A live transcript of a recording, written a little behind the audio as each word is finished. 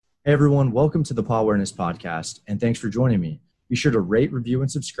Hey everyone, welcome to the Paw Awareness Podcast, and thanks for joining me. Be sure to rate, review, and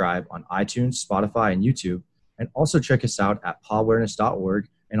subscribe on iTunes, Spotify, and YouTube, and also check us out at pawareness.org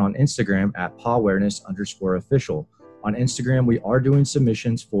and on Instagram at pawareness_official. On Instagram, we are doing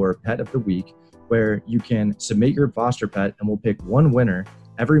submissions for Pet of the Week, where you can submit your foster pet, and we'll pick one winner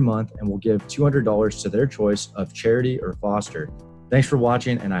every month, and we'll give $200 to their choice of charity or foster. Thanks for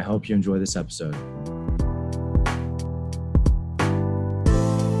watching, and I hope you enjoy this episode.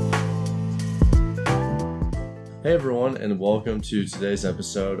 Hey everyone, and welcome to today's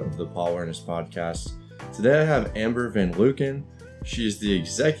episode of the Paw Awareness Podcast. Today I have Amber Van Luken. She is the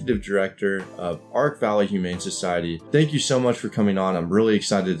Executive Director of Ark Valley Humane Society. Thank you so much for coming on. I'm really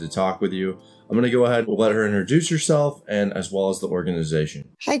excited to talk with you. I'm going to go ahead and let her introduce herself and as well as the organization.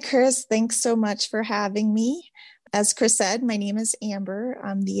 Hi, Chris. Thanks so much for having me. As Chris said, my name is Amber.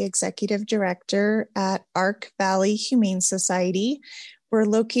 I'm the Executive Director at Ark Valley Humane Society. We're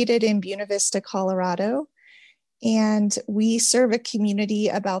located in Buena Vista, Colorado. And we serve a community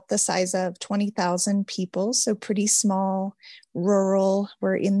about the size of 20,000 people, so pretty small, rural.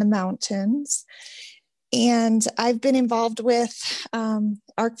 We're in the mountains. And I've been involved with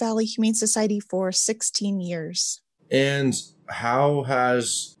Ark Valley Humane Society for 16 years. And how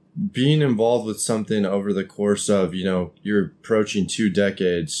has being involved with something over the course of, you're approaching 2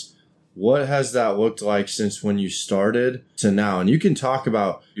 decades, what has that looked like since when you started to now? And you can talk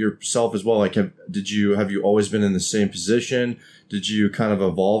about yourself as well. Like, have you always been in the same position? Did you kind of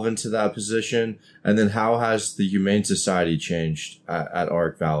evolve into that position? And then how has the Humane Society changed at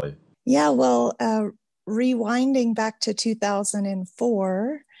Ark Valley? Yeah, well, rewinding back to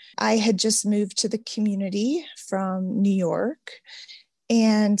 2004, I had just moved to the community from New York,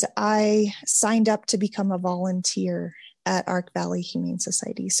 and I signed up to become a volunteer at Ark Valley Humane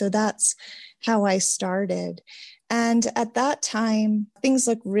Society. So that's how I started. And at that time, things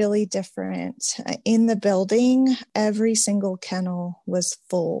looked really different. In the building, every single kennel was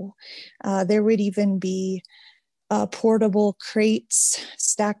full. There would even be portable crates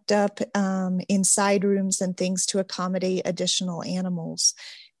stacked up in side rooms and things to accommodate additional animals.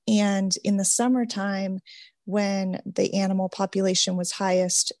 And in the summertime, when the animal population was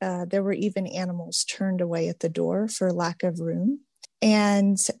highest, there were even animals turned away at the door for lack of room.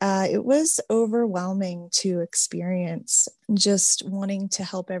 And it was overwhelming to experience, just wanting to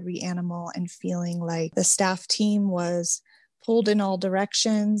help every animal and feeling like the staff team was pulled in all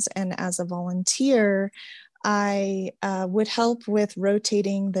directions. And as a volunteer, I would help with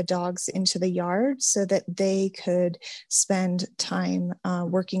rotating the dogs into the yard so that they could spend time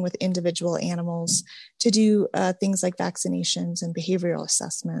working with individual animals to do things like vaccinations and behavioral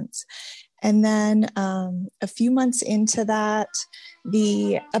assessments. And then a few months into that,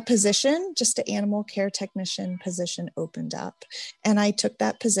 a position, just an animal care technician position, opened up. And I took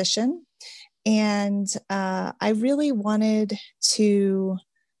that position. And I really wanted to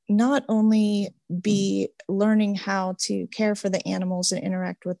not only be learning how to care for the animals and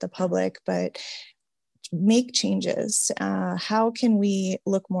interact with the public, but make changes. How can we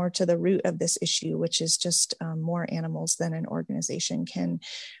look more to the root of this issue, which is just more animals than an organization can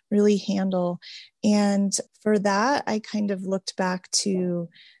really handle? And for that, I kind of looked back to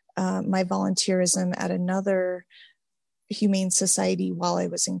my volunteerism at another Humane Society while I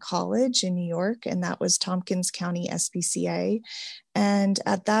was in college in New York, and that was Tompkins County SPCA. And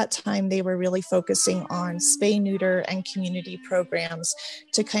at that time, they were really focusing on spay, neuter, and community programs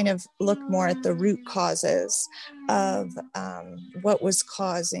to kind of look more at the root causes of what was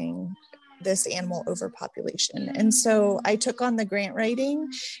causing this animal overpopulation. And so I took on the grant writing,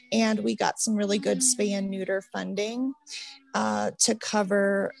 and we got some really good spay and neuter funding to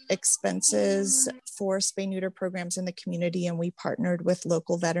cover expenses for spay neuter programs in the community. And we partnered with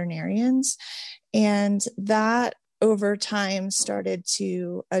local veterinarians. And that over time started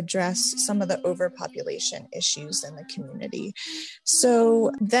to address some of the overpopulation issues in the community.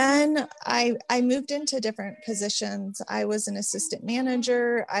 So then I moved into different positions. I was an assistant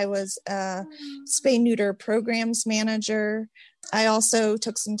manager. I was a spay neuter programs manager. I also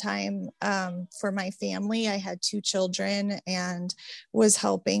took some time for my family. I had 2 children and was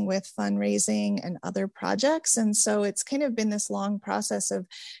helping with fundraising and other projects. And so it's kind of been this long process of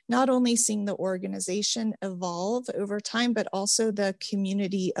not only seeing the organization evolve over time, but also the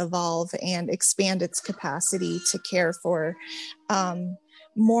community evolve and expand its capacity to care for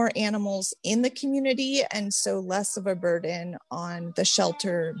more animals in the community, and so less of a burden on the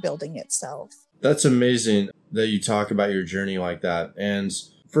shelter building itself. That's amazing that you talk about your journey like that. And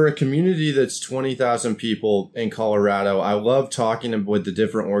for a community that's 20,000 people in Colorado, I love talking with the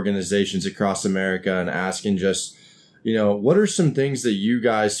different organizations across America and asking just, what are some things that you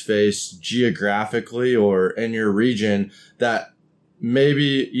guys face geographically or in your region that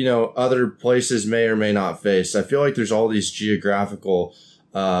maybe, other places may or may not face? I feel like there's all these geographical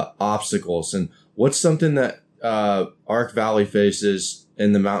obstacles. And what's something that Ark Valley faces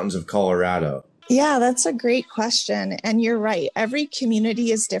in the mountains of Colorado? Yeah, that's a great question. And you're right. Every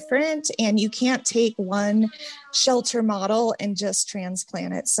community is different, and you can't take one shelter model and just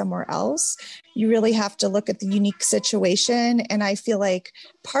transplant it somewhere else. You really have to look at the unique situation. And I feel like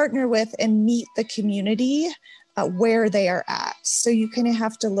partner with and meet the community where they are at. So you kind of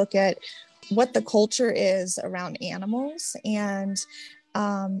have to look at what the culture is around animals and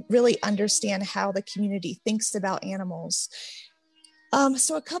really understand how the community thinks about animals.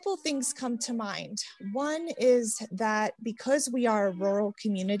 So a couple of things come to mind. One is that because we are a rural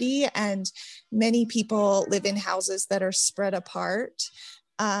community and many people live in houses that are spread apart,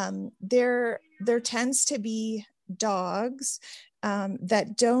 there tends to be dogs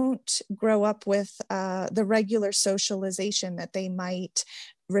that don't grow up with the regular socialization that they might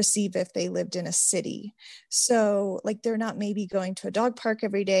receive if they lived in a city. So like they're not maybe going to a dog park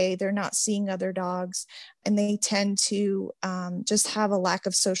every day, they're not seeing other dogs, and they tend to just have a lack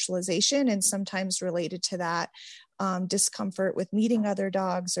of socialization, and sometimes related to that, discomfort with meeting other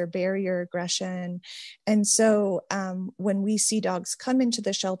dogs or barrier aggression. And so when we see dogs come into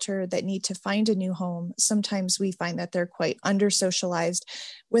the shelter that need to find a new home, sometimes we find that they're quite under socialized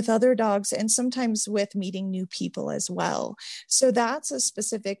with other dogs and sometimes with meeting new people as well. So that's a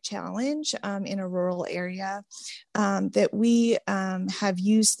specific challenge in a rural area that we have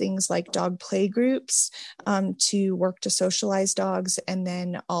used things like dog play groups to work to socialize dogs, and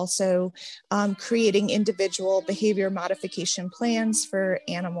then also creating individual behavior modification plans for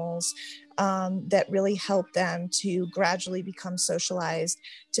animals that really help them to gradually become socialized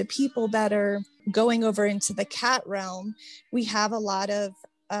to people better. Going over into the cat realm, we have a lot of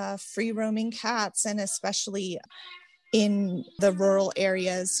free roaming cats, and especially in the rural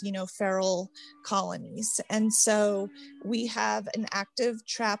areas, feral colonies. And so we have an active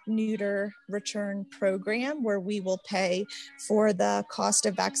trap neuter return program where we will pay for the cost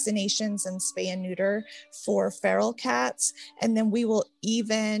of vaccinations and spay and neuter for feral cats. And then we will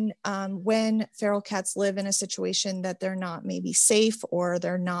even, when feral cats live in a situation that they're not maybe safe or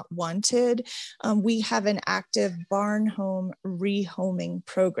they're not wanted, we have an active barn home rehoming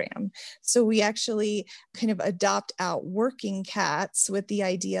program. So we actually kind of adopt out working cats with the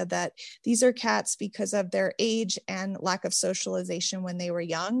idea that these are cats because of their age and lack of socialization when they were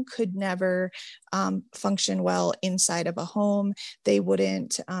young, could never function well inside of a home. They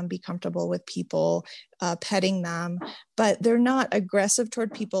wouldn't be comfortable with people petting them, but they're not aggressive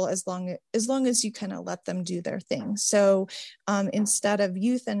toward people as long as you kind of let them do their thing. So instead of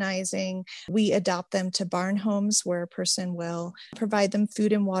euthanizing, we adopt them to barn homes where a person will provide them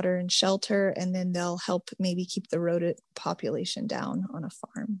food and water and shelter, and then they'll help maybe keep the rodent population down on a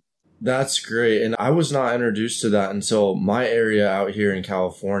farm. That's great. And I was not introduced to that until my area out here in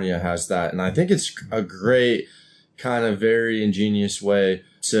California has that. And I think it's a great kind of very ingenious way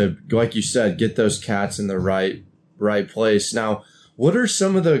to, like you said, get those cats in the right place. Now, what are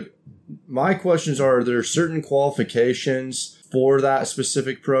some of my questions are there certain qualifications for that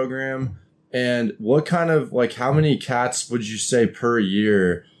specific program? And what kind of, like, how many cats would you say per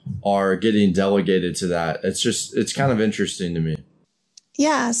year are getting delegated to that? It's kind of interesting to me.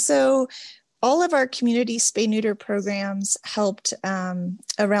 Yeah, so all of our community spay neuter programs helped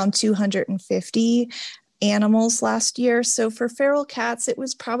around 250 animals last year. So for feral cats, it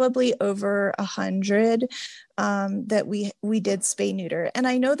was probably over 100 that we did spay neuter. And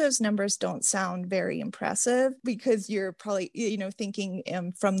I know those numbers don't sound very impressive because you're probably, thinking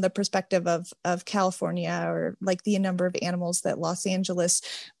from the perspective of California, or like the number of animals that Los Angeles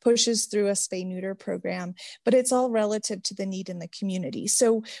pushes through a spay neuter program, but it's all relative to the need in the community.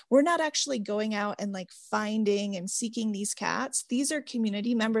 So we're not actually going out and like finding and seeking these cats. These are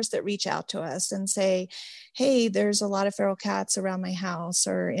community members that reach out to us and say, hey, there's a lot of feral cats around my house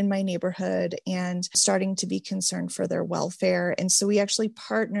or in my neighborhood, and starting to be concerned for their welfare. And so we actually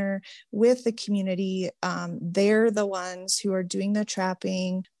partner with the community. They're the ones who are doing the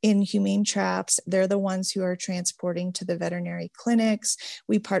trapping in humane traps. They're the ones who are transporting to the veterinary clinics.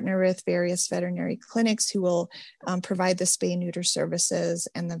 We partner with various veterinary clinics who will provide the spay and neuter services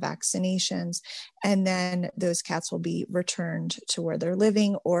and the vaccinations. And then those cats will be returned to where they're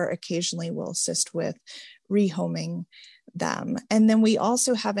living, or occasionally will assist with rehoming them. And then we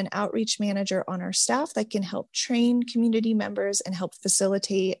also have an outreach manager on our staff that can help train community members and help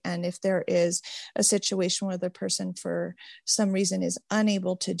facilitate. And if there is a situation where the person for some reason is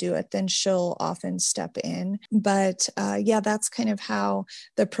unable to do it, then she'll often step in. But that's kind of how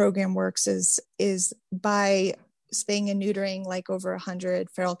the program works is by spaying and neutering like over 100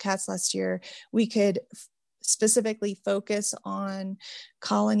 feral cats last year, we could specifically focus on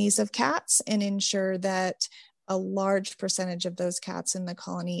colonies of cats and ensure that a large percentage of those cats in the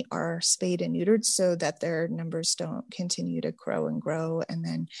colony are spayed and neutered so that their numbers don't continue to grow and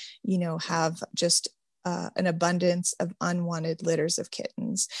then, have just an abundance of unwanted litters of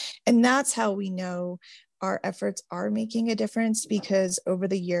kittens. And that's how we know our efforts are making a difference, because over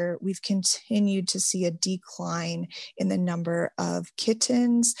the year, we've continued to see a decline in the number of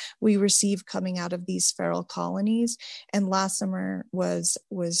kittens we receive coming out of these feral colonies. And last summer was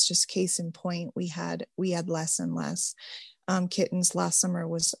just case in point. We had less and less kittens. Last summer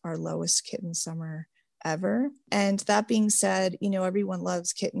was our lowest kitten summer ever. And that being said, everyone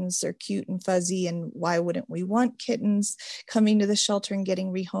loves kittens. They're cute and fuzzy. And why wouldn't we want kittens coming to the shelter and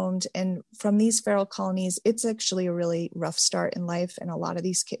getting rehomed? And from these feral colonies, it's actually a really rough start in life. And a lot of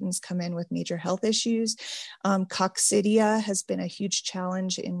these kittens come in with major health issues. Coccidia has been a huge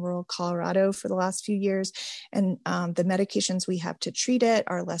challenge in rural Colorado for the last few years. And the medications we have to treat it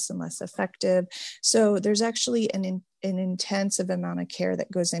are less and less effective. So there's actually an intensive amount of care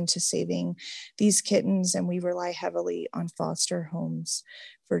that goes into saving these kittens, and we rely heavily on foster homes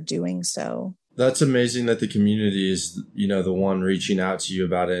for doing so. That's amazing that the community is, the one reaching out to you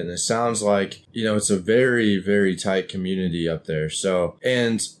about it. And it sounds like, it's a very, very tight community up there. So,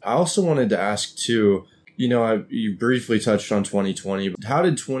 and I also wanted to ask too, you briefly touched on 2020, but how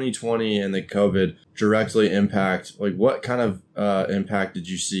did 2020 and the COVID directly impact, like what kind of impact did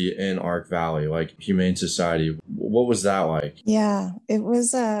you see in Ark Valley, like Humane Society? What was that like? Yeah, it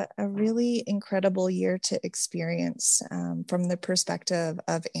was a really incredible year to experience from the perspective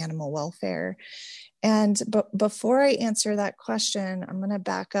of animal welfare. But before I answer that question, I'm going to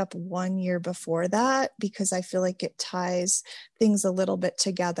back up 1 year before that, because I feel like it ties things a little bit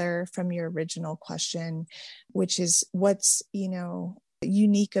together from your original question, which is what's,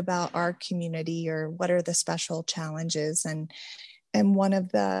 unique about our community, or what are the special challenges. And one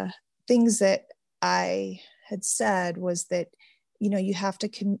of the things that I had said was that you have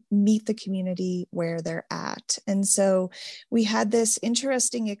to meet the community where they're at. And so we had this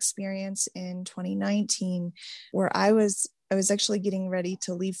interesting experience in 2019 where I was actually getting ready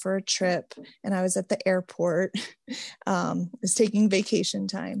to leave for a trip, and I was at the airport. I was taking vacation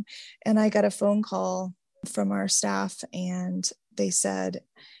time, and I got a phone call from our staff, and they said,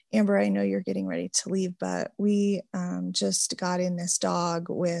 "Amber, I know you're getting ready to leave, but we just got in this dog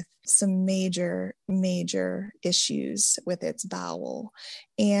with some major, major issues with its bowel,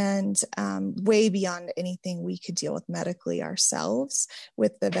 and way beyond anything we could deal with medically ourselves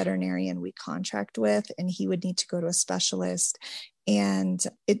with the veterinarian we contract with, and he would need to go to a specialist." And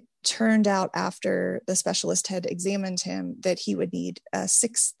it turned out, after the specialist had examined him, that he would need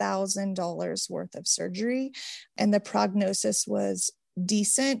 $6,000 worth of surgery. And the prognosis was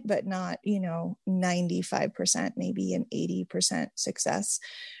decent, but not, 95%, maybe an 80% success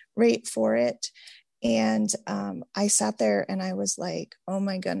rate for it. And I sat there and I was like, oh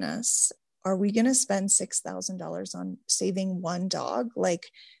my goodness, are we going to spend $6,000 on saving one dog? Like,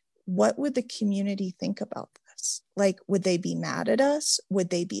 what would the community think about this? Like, would they be mad at us? Would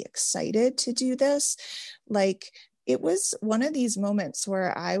they be excited to do this? Like, it was one of these moments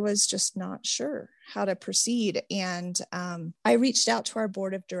where I was just not sure how to proceed. And I reached out to our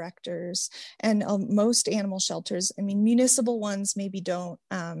board of directors, and most animal shelters, municipal ones maybe don't,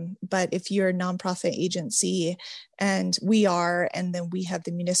 but if you're a nonprofit agency, and we are, and then we have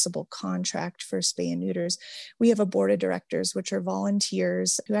the municipal contract for spay and neuters, we have a board of directors, which are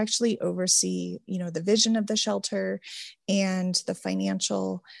volunteers who actually oversee, the vision of the shelter and the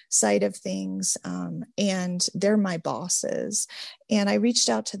financial side of things. And they're my bosses. And I reached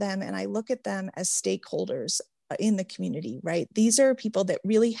out to them, and I look at them as stakeholders in the community, right? These are people that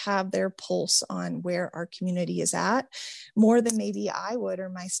really have their pulse on where our community is at, more than maybe I would or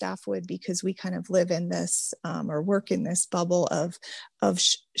my staff would, because we kind of live in this or work in this bubble of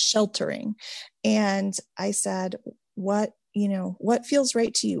sheltering. And I said, what feels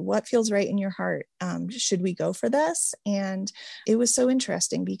right to you? What feels right in your heart? Should we go for this? And it was so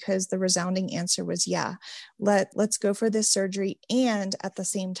interesting, because the resounding answer was, yeah, let's go for this surgery. And at the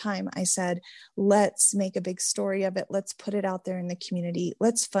same time, I said, let's make a big story of it. Let's put it out there in the community.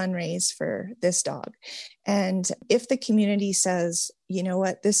 Let's fundraise for this dog. And if the community says, you know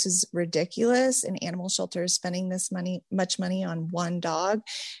what, this is ridiculous. An animal shelter is spending much money on one dog.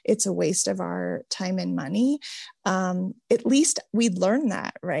 It's a waste of our time and money. At least we'd learn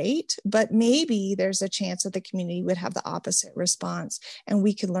that, right? But maybe there's a chance that the community would have the opposite response, and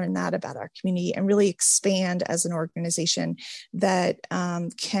we could learn that about our community and really expand as an organization that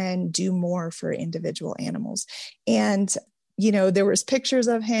can do more for individual animals. And there was pictures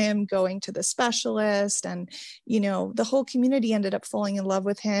of him going to the specialist, and, the whole community ended up falling in love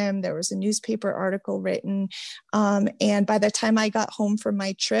with him. There was a newspaper article written. And by the time I got home from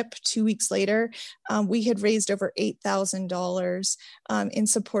my trip 2 weeks later, we had raised over $8,000 in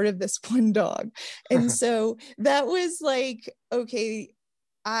support of this one dog. And so that was like, okay,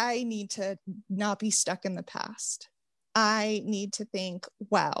 I need to not be stuck in the past. I need to think,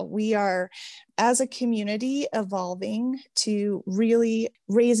 wow, we are as a community evolving to really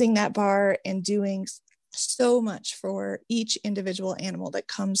raising that bar and doing so much for each individual animal that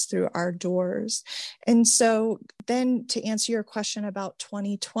comes through our doors. And so then to answer your question about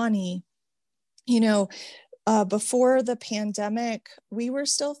 2020, before the pandemic, we were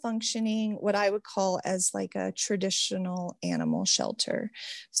still functioning what I would call as like a traditional animal shelter.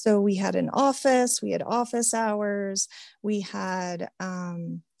 So we had an office, we had office hours, we had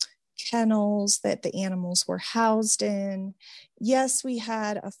kennels that the animals were housed in. Yes, we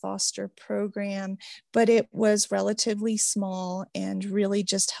had a foster program, but it was relatively small and really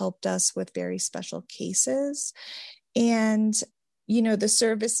just helped us with very special cases. And the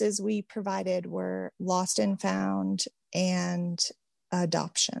services we provided were lost and found and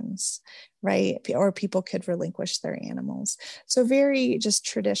adoptions, right? Or people could relinquish their animals. So very just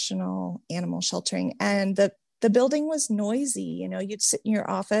traditional animal sheltering. And the building was noisy. You'd sit in your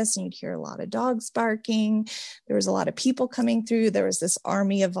office and you'd hear a lot of dogs barking. There was a lot of people coming through. There was this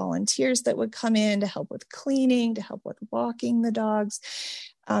army of volunteers that would come in to help with cleaning, to help with walking the dogs,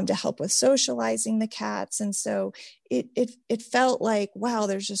 to help with socializing the cats. And so it felt like, wow,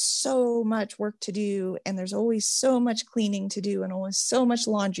 there's just so much work to do. And there's always so much cleaning to do and always so much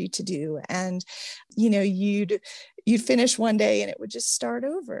laundry to do. And, you'd finish one day and it would just start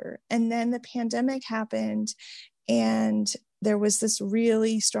over. And then the pandemic happened, and there was this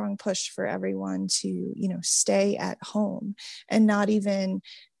really strong push for everyone to, stay at home and not even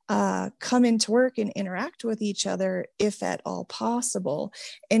come into work and interact with each other if at all possible.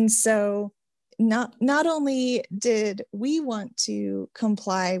 And so not only did we want to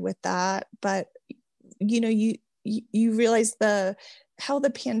comply with that, but you realize how the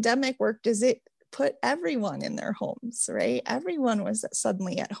pandemic worked is it put everyone in their homes, right? Everyone was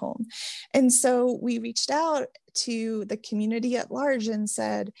suddenly at home. And so we reached out to the community at large and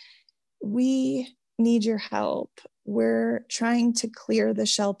said, we need your help. We're trying to clear the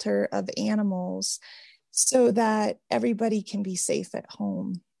shelter of animals so that everybody can be safe at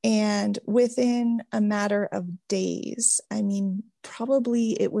home. And within a matter of days,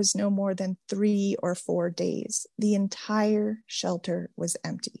 probably it was no more than 3 or 4 days, the entire shelter was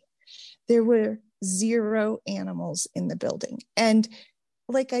empty. There were 0 animals in the building. And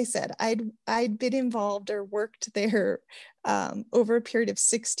like I said, I'd been involved or worked there over a period of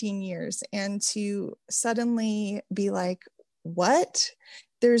 16 years. And to suddenly be like, what?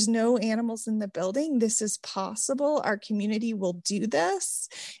 There's no animals in the building. This is possible. Our community will do this.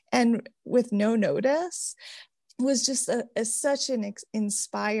 And with no notice was just such an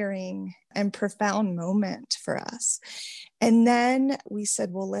inspiring and profound moment for us. And then we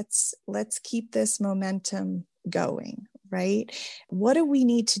said, well, let's keep this momentum going, right? What do we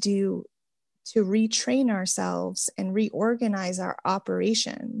need to do to retrain ourselves and reorganize our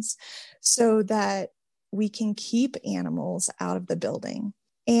operations so that we can keep animals out of the building?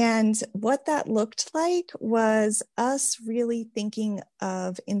 And what that looked like was us really thinking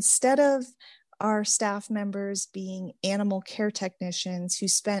of, instead of our staff members being animal care technicians who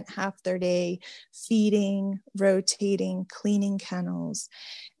spent half their day feeding, rotating, cleaning kennels,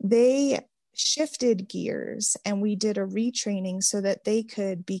 they shifted gears and we did a retraining so that they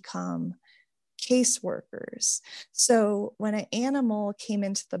could become caseworkers. So when an animal came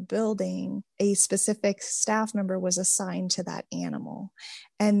into the building, a specific staff member was assigned to that animal.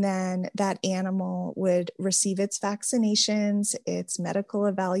 And then that animal would receive its vaccinations, its medical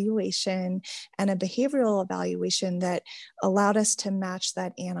evaluation, and a behavioral evaluation that allowed us to match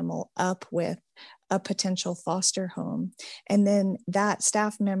that animal up with a potential foster home. And then that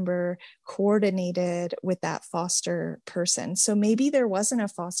staff member coordinated with that foster person. So maybe there wasn't a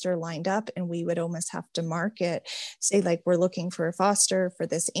foster lined up and we would almost have to market, say like, we're looking for a foster for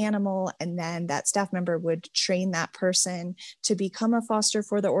this animal. And then that staff member would train that person to become a foster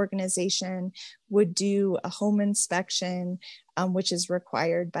for the organization, would do a home inspection, which is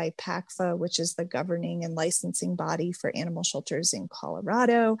required by PACFA, which is the governing and licensing body for animal shelters in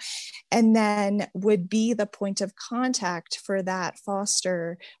Colorado, and then would be the point of contact for that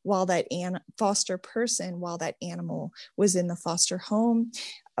foster foster person while that animal was in the foster home,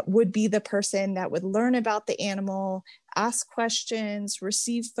 would be the person that would learn about the animal, ask questions,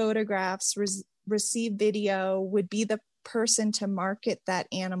 receive photographs, receive video, would be the person to market that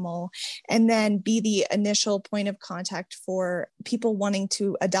animal, and then be the initial point of contact for people wanting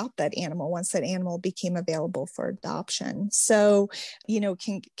to adopt that animal once that animal became available for adoption. So,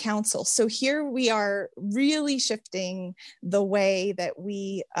 can counsel. So here we are really shifting the way that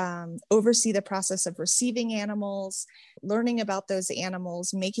we oversee the process of receiving animals, learning about those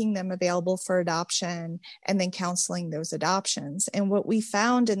animals, making them available for adoption, and then counseling those adoptions. And what we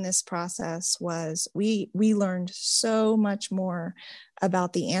found in this process was we learned so much more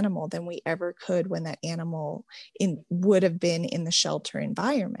about the animal than we ever could when that animal would have been in the shelter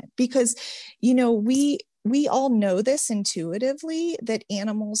environment. Because, we all know this intuitively, that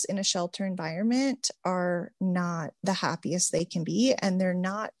animals in a shelter environment are not the happiest they can be, and they're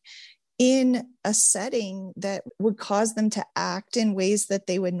not in a setting that would cause them to act in ways that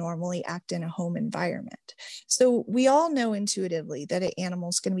they would normally act in a home environment. So we all know intuitively that an animal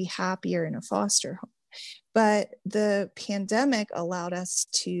is going to be happier in a foster home. But the pandemic allowed us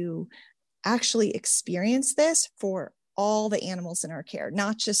to actually experience this for all the animals in our care,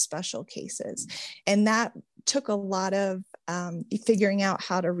 not just special cases. And that took a lot of figuring out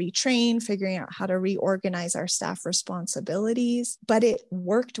how to retrain, figuring out how to reorganize our staff responsibilities, but it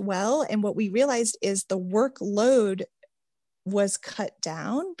worked well. And what we realized is the workload was cut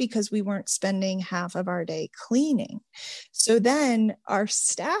down because we weren't spending half of our day cleaning. So then our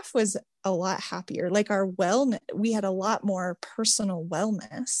staff was a lot happier. Like our wellness, we had a lot more personal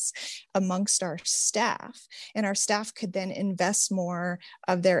wellness amongst our staff, and our staff could then invest more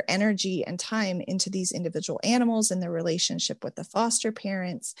of their energy and time into these individual animals and their relationship with the foster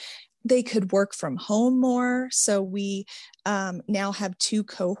parents. They could work from home more. So we now have 2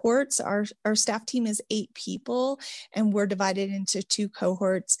 cohorts. Our staff team is 8 people, and we're divided into 2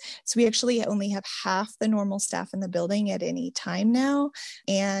 cohorts. So we actually only have half the normal staff in the building at any time now.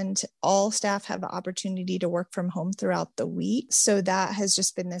 And all staff have the opportunity to work from home throughout the week. So that has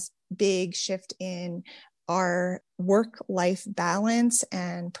just been this big shift in our work-life balance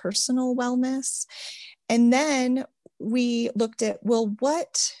and personal wellness. And then we looked at, well,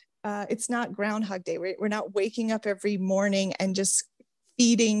 it's not Groundhog Day. We're not waking up every morning and just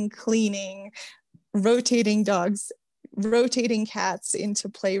feeding, cleaning, rotating dogs, rotating cats into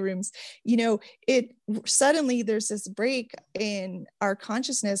playrooms. Suddenly there's this break in our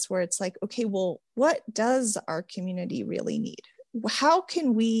consciousness where it's like, okay, well, what does our community really need? How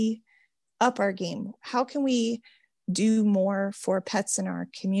can we up our game? How can we do more for pets in our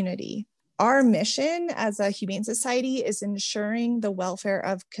community? Our mission as a humane society is ensuring the welfare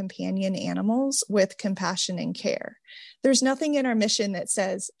of companion animals with compassion and care. There's nothing in our mission that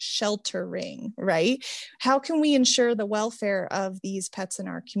says sheltering, right? How can we ensure the welfare of these pets in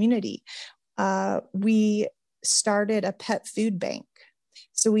our community? We started a pet food bank.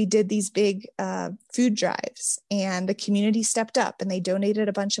 So we did these big food drives, and the community stepped up and they donated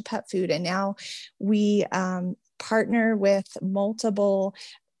a bunch of pet food. And now we partner with multiple,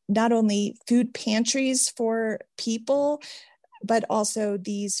 not only food pantries for people, but also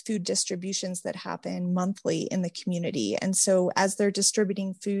these food distributions that happen monthly in the community. And so as they're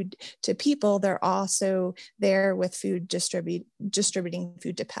distributing food to people, they're also there with food distributing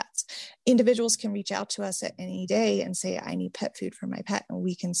food to pets. Individuals can reach out to us at any day and say, I need pet food for my pet, and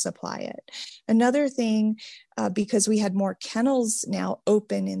we can supply it. Another thing, because we had more kennels now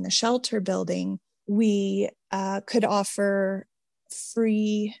open in the shelter building, we could offer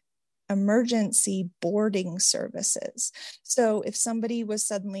free emergency boarding services. So if somebody was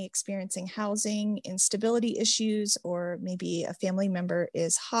suddenly experiencing housing instability issues, or maybe a family member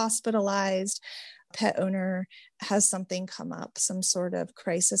is hospitalized, pet owner has something come up, some sort of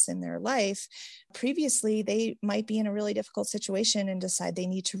crisis in their life, previously they might be in a really difficult situation and decide they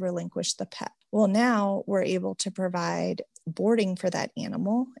need to relinquish the pet. Well, now we're able to provide boarding for that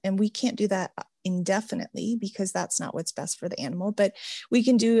animal, and we can't do that indefinitely because that's not what's best for the animal, but we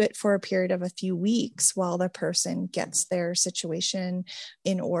can do it for a period of a few weeks while the person gets their situation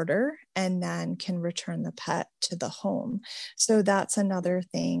in order and then can return the pet to the home. So that's another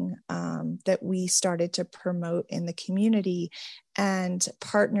thing that we started to promote in the community, and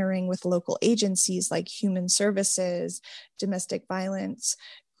partnering with local agencies like Human Services, Domestic Violence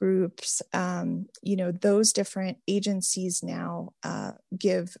groups, those different agencies now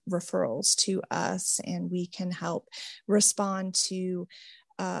give referrals to us, and we can help respond to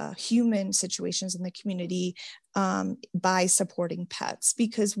human situations in the community by supporting pets,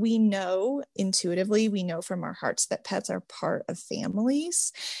 because we know intuitively, we know from our hearts that pets are part of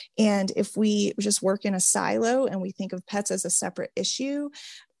families. And if we just work in a silo and we think of pets as a separate issue,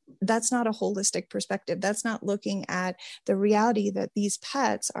 that's not a holistic perspective. That's not looking at the reality that these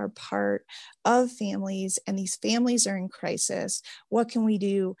pets are part of families, and these families are in crisis. What can we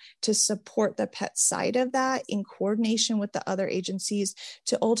do to support the pet side of that in coordination with the other agencies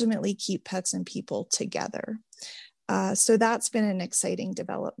to ultimately keep pets and people together? So that's been an exciting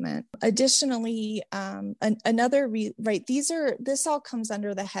development. Additionally, this all comes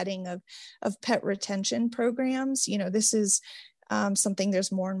under the heading of pet retention programs. This is something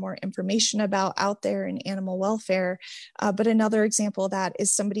there's more and more information about out there in animal welfare. But another example of that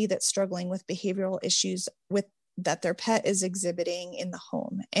is somebody that's struggling with behavioral issues that their pet is exhibiting in the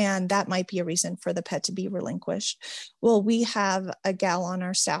home. And that might be a reason for the pet to be relinquished. Well, we have a gal on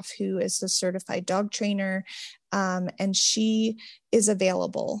our staff who is a certified dog trainer, and she is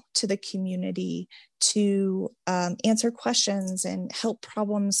available to the community to answer questions and help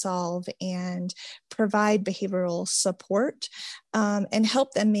problem solve and provide behavioral support, and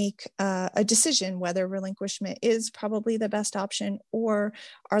help them make a decision whether relinquishment is probably the best option, or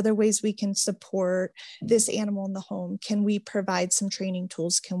are there ways we can support this animal in the home? Can we provide some training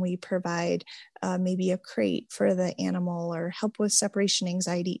tools? Can we provide maybe a crate for the animal, or help with separation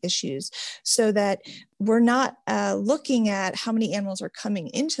anxiety issues, so that we're not looking at how many animals are coming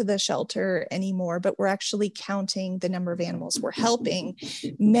into the shelter anymore, but we're actually counting the number of animals we're helping.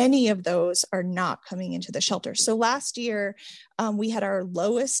 Many of those are not coming into the shelter. So last year, we had our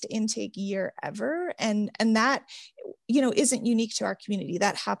lowest intake year ever. And that, isn't unique to our community.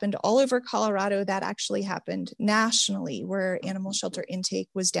 That happened all over Colorado. That actually happened nationally, where animal shelter intake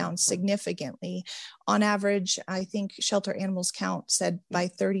was down significantly. On average, I think shelter animals count said by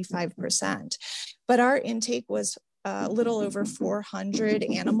 35%. But our intake was a little over 400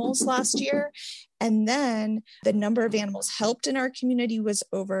 animals last year. And then the number of animals helped in our community was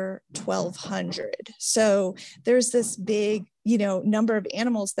over 1,200. So there's this big, number of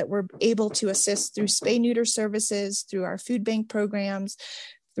animals that we're able to assist through spay-neuter services, through our food bank programs,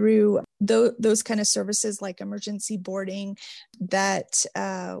 through those kind of services like emergency boarding, that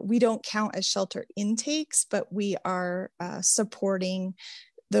we don't count as shelter intakes, but we are supporting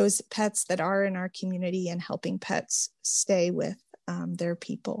those pets that are in our community and helping pets stay with their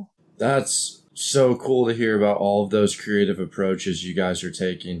people. That's so cool to hear about all of those creative approaches you guys are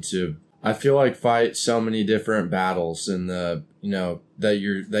taking to, I feel like, fight so many different battles in the, that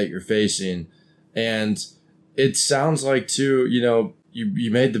you're facing. And it sounds like too,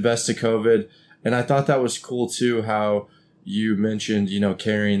 you made the best of COVID. And I thought that was cool too, how you mentioned,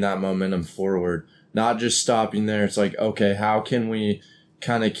 carrying that momentum forward, not just stopping there. It's like, okay, how can we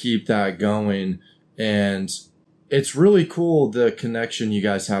kind of keep that going? And it's really cool, the connection you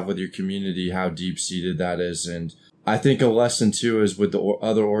guys have with your community, how deep seated that is. And I think a lesson too is with the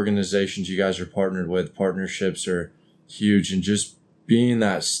other organizations you guys are partnered with, partnerships are huge, and just being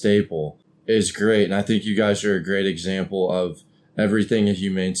that staple is great. And I think you guys are a great example of everything a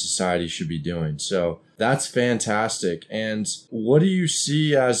humane society should be doing. So that's fantastic. And what do you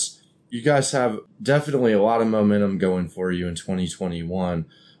see as, you guys have definitely a lot of momentum going for you in 2021.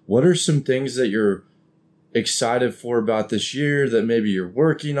 What are some things that you're excited for about this year that maybe you're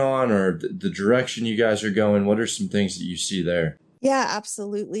working on, or the direction you guys are going? What are some things that you see there? Yeah,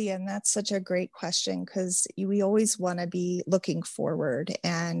 absolutely. And that's such a great question, because we always want to be looking forward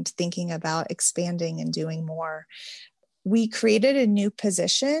and thinking about expanding and doing more. We created a new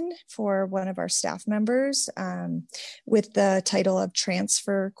position for one of our staff members with the title of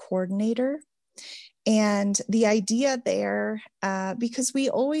transfer coordinator. And the idea there, because we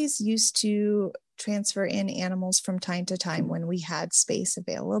always used to transfer in animals from time to time when we had space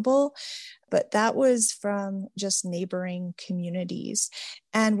available, but that was from just neighboring communities.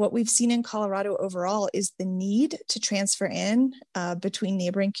 And what we've seen in Colorado overall is the need to transfer in between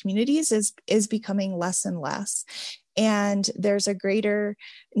neighboring communities is becoming less and less. And there's a greater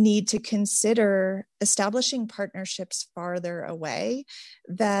need to consider establishing partnerships farther away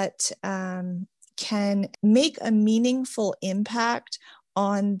that can make a meaningful impact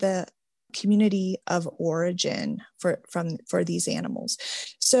on the community of origin for these animals.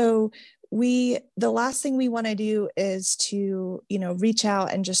 So the last thing we want to do is to, reach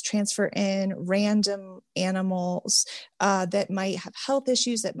out and just transfer in random animals that might have health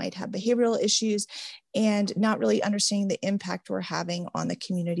issues, that might have behavioral issues, and not really understanding the impact we're having on the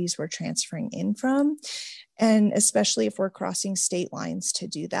communities we're transferring in from. And especially if we're crossing state lines to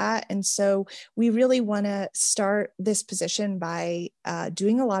do that. And so we really want to start this position by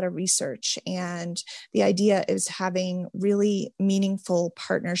doing a lot of research. And the idea is having really meaningful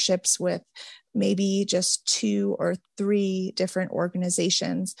partnerships with maybe just 2 or 3 different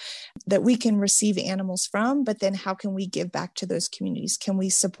organizations that we can receive animals from, but then how can we give back to those communities? Can we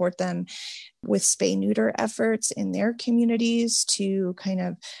support them with spay-neuter efforts in their communities to kind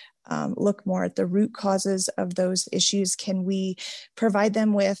of look more at the root causes of those issues? Can we provide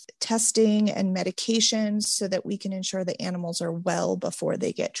them with testing and medications so that we can ensure the animals are well before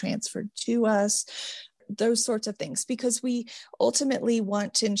they get transferred to us? Those sorts of things, because we ultimately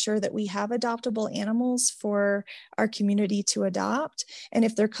want to ensure that we have adoptable animals for our community to adopt. And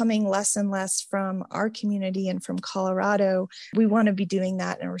if they're coming less and less from our community and from Colorado, we want to be doing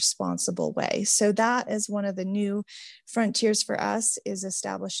that in a responsible way. So that is one of the new frontiers for us, is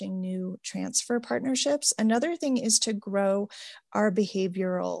establishing new transfer partnerships. Another thing is to grow our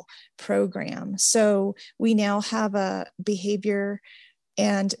behavioral program. So we now have a behavior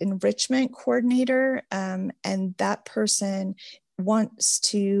and enrichment coordinator, and that person wants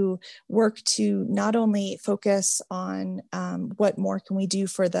to work to not only focus on what more can we do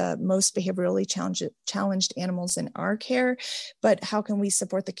for the most behaviorally challenged animals in our care, but how can we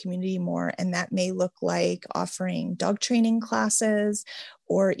support the community more? And that may look like offering dog training classes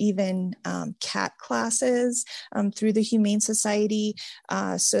or even cat classes through the Humane Society,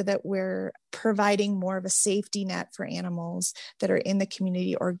 so that we're providing more of a safety net for animals that are in the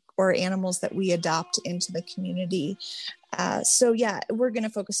community or animals that we adopt into the community. So yeah, we're going to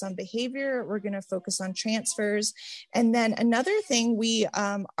focus on behavior. We're going to focus on transfers. And then another thing we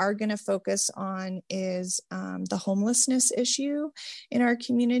are going to focus on is the homelessness issue in our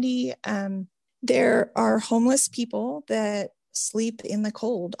community. There are homeless people that sleep in the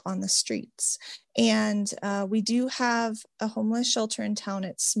cold on the streets. And we do have a homeless shelter in town.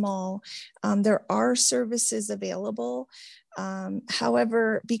 It's small. There are services available.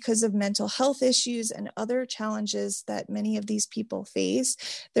 However, because of mental health issues and other challenges that many of these people face,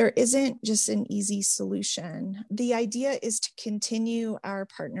 there isn't just an easy solution. The idea is to continue our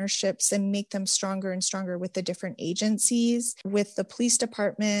partnerships and make them stronger and stronger with the different agencies, with the police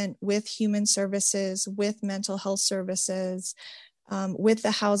department, with human services, with mental health services, with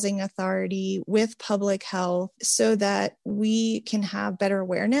the housing authority, with public health, so that we can have better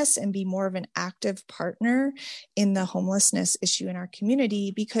awareness and be more of an active partner in the homelessness issue in our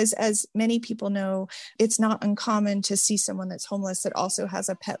community. Because as many people know, it's not uncommon to see someone that's homeless that also has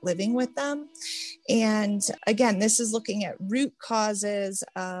a pet living with them. And again, this is looking at root causes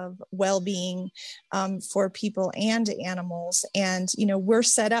of well-being for people and animals. And, we're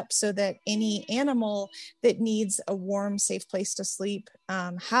set up so that any animal that needs a warm, safe place to sleep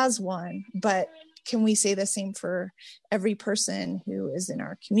has one. But can we say the same for every person who is in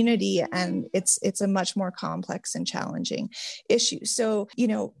our community? And it's a much more complex and challenging issue. So,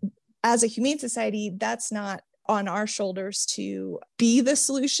 as a Humane Society, that's not on our shoulders to be the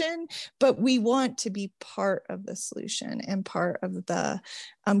solution, but we want to be part of the solution and part of the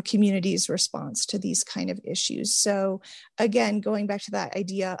community's response to these kind of issues. So again, going back to that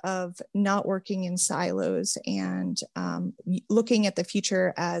idea of not working in silos and looking at the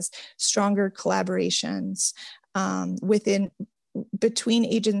future as stronger collaborations between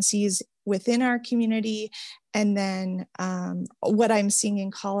agencies within our community. And then what I'm seeing in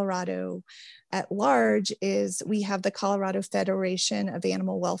Colorado at large is we have the Colorado Federation of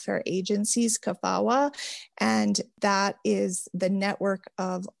Animal Welfare Agencies, CAFAWA, and that is the network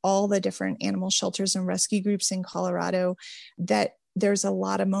of all the different animal shelters and rescue groups in Colorado. That there's a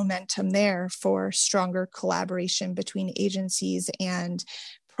lot of momentum there for stronger collaboration between agencies and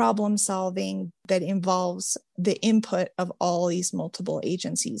problem solving that involves the input of all these multiple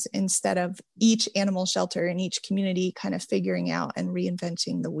agencies, instead of each animal shelter in each community kind of figuring out and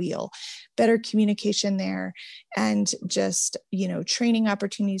reinventing the wheel. Better communication there, and just, training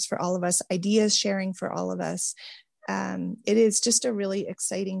opportunities for all of us, ideas sharing for all of us. It is just a really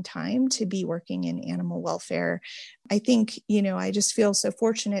exciting time to be working in animal welfare. I think, I just feel so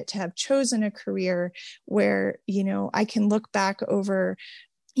fortunate to have chosen a career where, I can look back over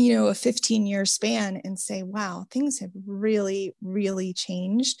a 15-year span and say, wow, things have really, really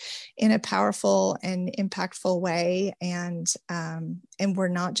changed in a powerful and impactful way. And we're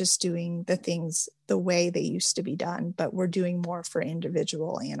not just doing the things the way they used to be done, but we're doing more for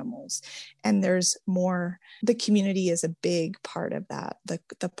individual animals. And there's more, the community is a big part of that,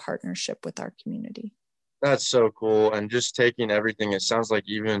 the partnership with our community. That's so cool. And just taking everything, it sounds like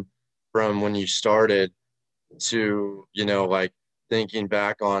even from when you started to, like thinking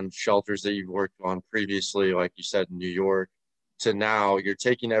back on shelters that you've worked on previously, like you said, in New York, to now you're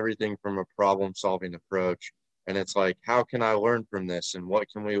taking everything from a problem solving approach. And it's like, how can I learn from this? And what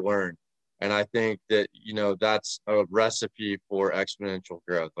can we learn? And I think that, that's a recipe for exponential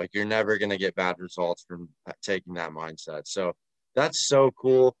growth. Like you're never going to get bad results from taking that mindset. So that's so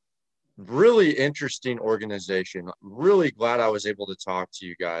cool. Really interesting organization. Really glad I was able to talk to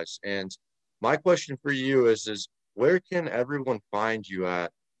you guys. And my question for you is where can everyone find you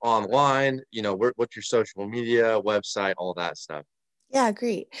at online? What's your social media, website, all that stuff? Yeah,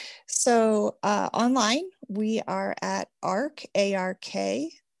 great. So online, we are at ARK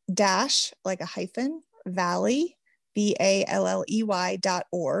dash, like a hyphen, Valley, VALLEY.org.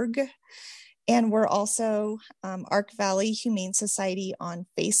 And we're also Ark Valley Humane Society on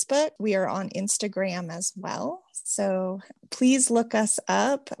Facebook. We are on Instagram as well. So please look us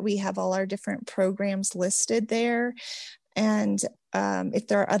up. We have all our different programs listed there. And if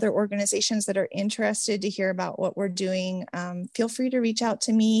there are other organizations that are interested to hear about what we're doing, feel free to reach out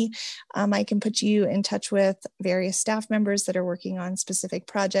to me. I can put you in touch with various staff members that are working on specific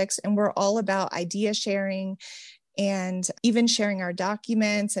projects. And we're all about idea sharing and even sharing our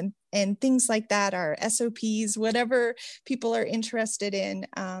documents and things like that, our SOPs, whatever people are interested in,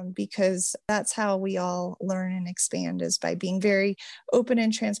 because that's how we all learn and expand, is by being very open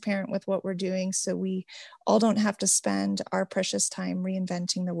and transparent with what we're doing, so we all don't have to spend our precious time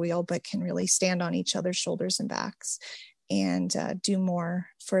reinventing the wheel, but can really stand on each other's shoulders and backs and do more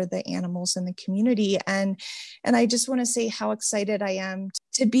for the animals in the community. And I just want to say how excited I am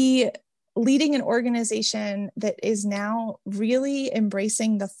to be leading an organization that is now really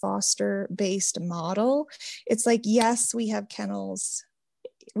embracing the foster-based model. It's like, yes, we have kennels,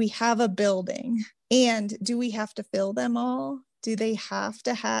 we have a building, and do we have to fill them all? Do they have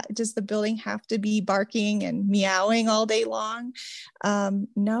to does the building have to be barking and meowing all day long?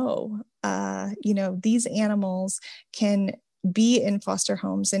 No. These animals can be in foster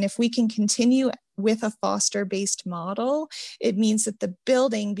homes. And if we can continue with a foster-based model, it means that the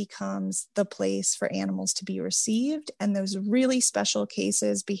building becomes the place for animals to be received. And those really special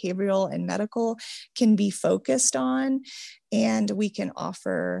cases, behavioral and medical, can be focused on. And we can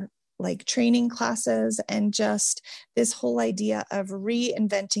offer like training classes and just this whole idea of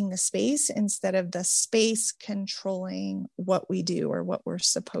reinventing the space instead of the space controlling what we do or what we're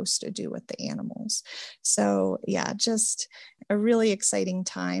supposed to do with the animals. So yeah, just a really exciting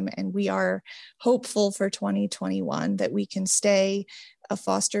time. And we are hopeful for 2021 that we can stay a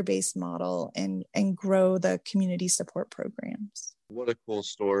foster-based model and grow the community support programs. What a cool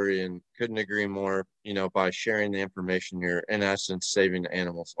story, and couldn't agree more, by sharing the information here, in essence, saving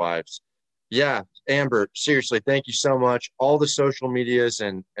animals' lives. Yeah, Amber, seriously, thank you so much. All the social medias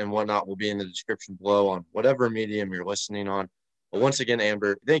and whatnot will be in the description below on whatever medium you're listening on. But once again,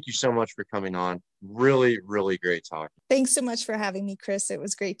 Amber, thank you so much for coming on. Really, really great talk. Thanks so much for having me, Chris. It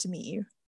was great to meet you.